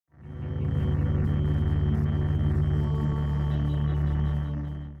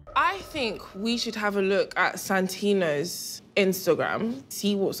I think we should have a look at Santino's Instagram,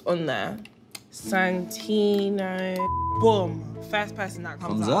 see what's on there. Santino. Boom. First person that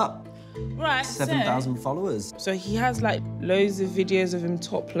comes up. Right, 7,000 followers. So he has like loads of videos of him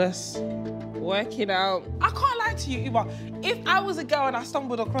topless, working out. I can't lie to you, Oobah. If I was a girl and I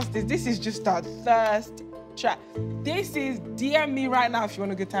stumbled across this, this is just a thirst trap. This is DM me right now if you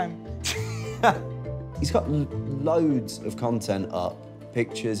want a good time. He's got loads of content up,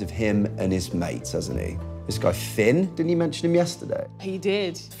 pictures of him and his mates, hasn't he? This guy Finn, didn't you mention him yesterday? He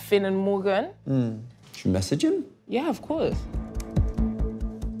did. Finn and Morgan. Should we message him? Yeah, of course.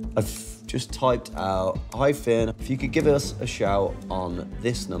 I've just typed out, hi Finn, if you could give us a shout on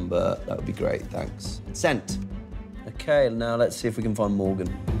this number, that would be great, thanks. Sent. Okay, now let's see if we can find Morgan.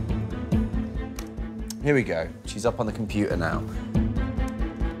 Here we go, she's up on the computer now.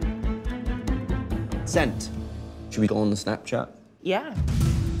 Sent. Should we go on the Snapchat? Yeah.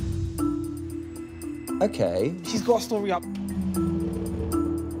 Okay. She's got a story up.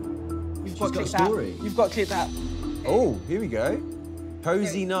 You've got a story? You've got to click that. Oh, here we go.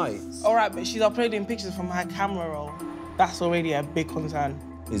 Cozy nights. All right, but she's uploading pictures from her camera roll. That's already a big concern.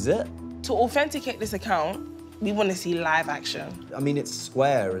 Is it? To authenticate this account, we want to see live action. I mean, it's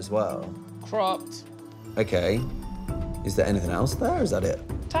square as well. Cropped. Okay. Is there anything else there? Is that it?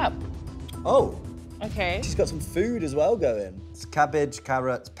 Tap. Oh. Okay. She's got some food as well going. It's cabbage,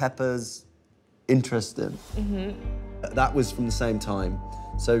 carrots, peppers. Interesting. That was from the same time.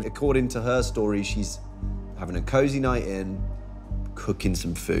 So according to her story, she's having a cozy night in, cooking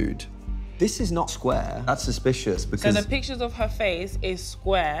some food. This is not square. That's suspicious because... So the pictures of her face is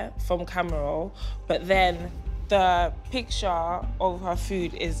square from camera roll, but then the picture of her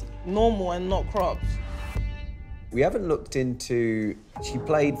food is normal and not cropped. We haven't looked into... She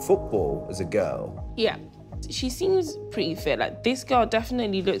played football as a girl. Yeah. She seems pretty fit. Like, this girl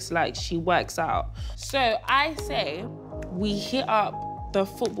definitely looks like she works out. So I say we hit up the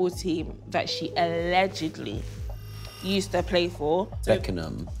football team that she allegedly used to play for. So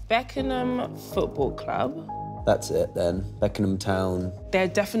Beckenham. Beckenham Football Club. That's it then, Beckenham Town. They're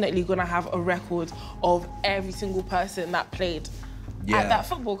definitely gonna have a record of every single person that played at that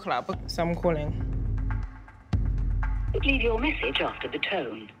football club. So I'm calling. Leave your message after the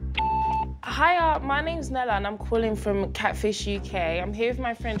tone. Hiya, my name's Nella and I'm calling from Catfish UK. I'm here with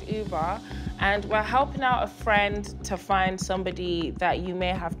my friend Oobah and we're helping out a friend to find somebody that you may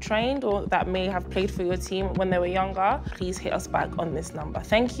have trained or that may have played for your team when they were younger. Please hit us back on this number.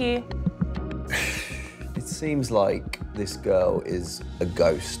 Thank you. It seems like this girl is a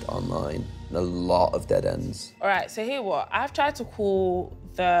ghost online. A lot of dead ends. All right, so here what? I've tried to call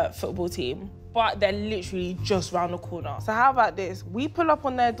the football team, but they're literally just round the corner. So how about this? We pull up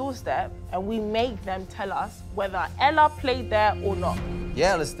on their doorstep and we make them tell us whether Ella played there or not.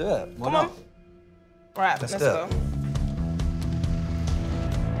 Yeah, let's do it. Why not? On. Right, let's go.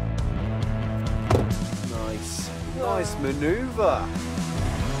 Nice. Nice manoeuvre.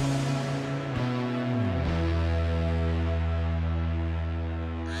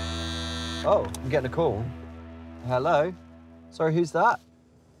 Oh, I'm getting a call. Hello? Sorry, who's that?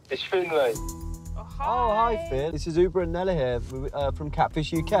 It's Finlay. Oh, hi. Oh, hi, Finn. This is Oobah and Nella here from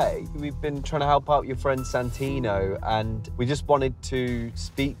Catfish UK. We've been trying to help out your friend Santino, and we just wanted to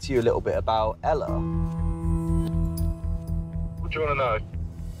speak to you a little bit about Ella. What do you want to know?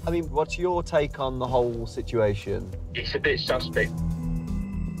 I mean, what's your take on the whole situation? It's a bit suspect.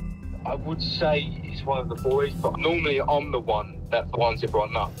 I would say it's one of the boys, but normally I'm the one that winds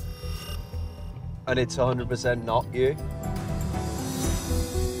everyone up. And it's 100% not you?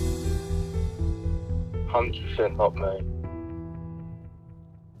 100% not me.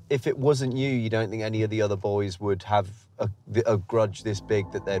 If it wasn't you, you don't think any of the other boys would have a grudge this big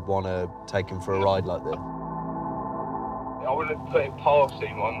that they'd want to take him for a ride like this? I wouldn't put it past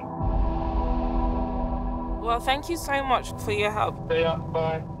anyone. Well, thank you so much for your help. See ya,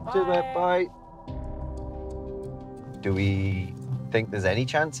 bye. Cheers, mate, bye. Do we think there's any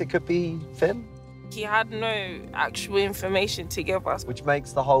chance it could be Finn? He had no actual information to give us. Which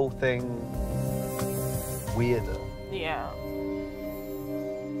makes the whole thing weirder. Yeah.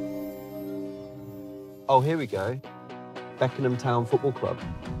 Oh, here we go. Beckenham Town Football Club.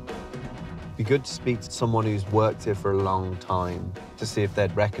 Be good to speak to someone who's worked here for a long time to see if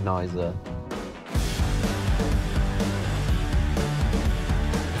they'd recognise her.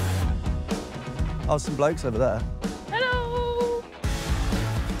 Oh, some blokes over there. Hello.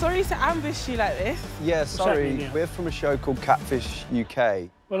 Sorry to ambush you like this. Yeah, sorry. Yeah. We're from a show called Catfish UK.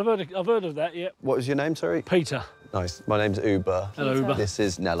 Well, I've heard of that, yeah. What was your name, sorry? Peter. Nice. My name's Oobah. Hello, Oobah. This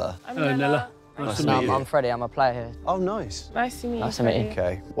is Nella. I'm Hello, Nella. Nice to meet you. I'm Freddie, I'm a player here. Oh, nice. Nice to meet you. Nice to meet you.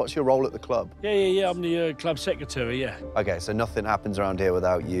 Okay. What's your role at the club? Yeah, I'm the club secretary, yeah. Okay, so nothing happens around here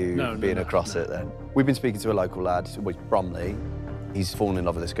without you being across it then. We've been speaking to a local lad, Bromley. He's fallen in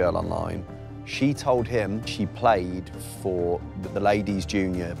love with this girl online. She told him she played for the ladies'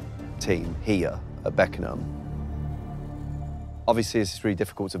 junior team here at Beckenham. Obviously, it's really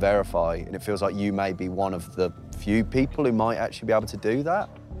difficult to verify, and it feels like you may be one of the few people who might actually be able to do that.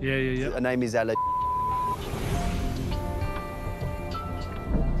 Yeah. Her name is Ella.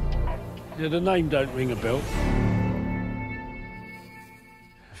 Yeah, the name don't ring a bell.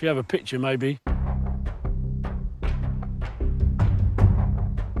 If you have a picture, maybe.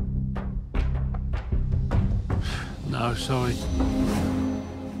 No, sorry.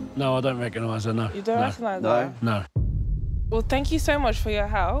 No, I don't recognise her, no. You don't recognise her? No. Well, thank you so much for your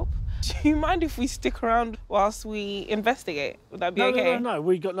help. Do you mind if we stick around whilst we investigate? Would that be okay? No,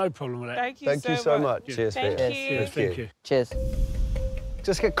 we got no problem with that. Thank you so much. Cheers. Cheers, Peter. Thank you. Cheers.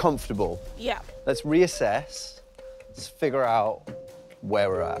 Just get comfortable. Yeah. Let's reassess. Let's figure out where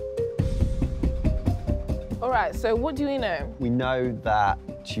we're at. All right, so what do we know? We know that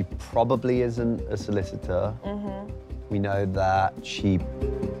she probably isn't a solicitor. We know that she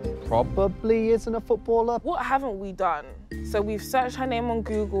probably isn't a footballer. What haven't we done? So we've searched her name on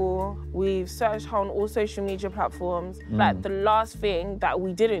Google, we've searched her on all social media platforms. Like, the last thing that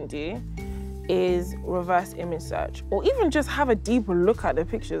we didn't do is reverse image search, or even just have a deeper look at the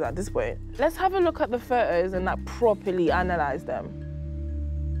pictures at this point. Let's have a look at the photos and like properly analyze them.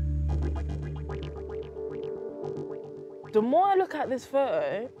 The more I look at this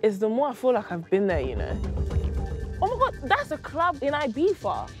photo, is the more I feel like I've been there, you know? Oh my God, that's a club in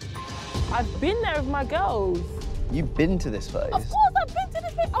Ibiza. I've been there with my girls. You've been to this place? Of course, I've been to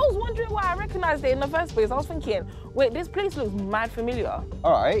this place. I was wondering why I recognised it in the first place. I was thinking, wait, this place looks mad familiar.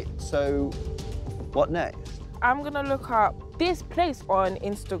 All right, so what next? I'm gonna look up this place on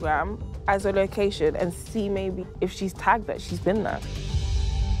Instagram as a location and see maybe if she's tagged that she's been there.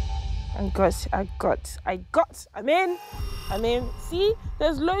 I'm in. See,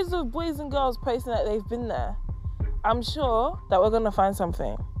 there's loads of boys and girls posting that they've been there. I'm sure that we're gonna find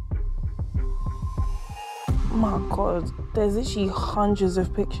something. My God, there's literally hundreds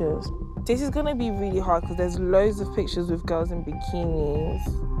of pictures. This is gonna be really hard because there's loads of pictures with girls in bikinis.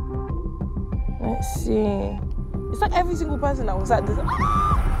 Let's see. It's like every single person that was at this.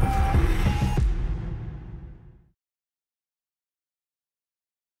 Ah!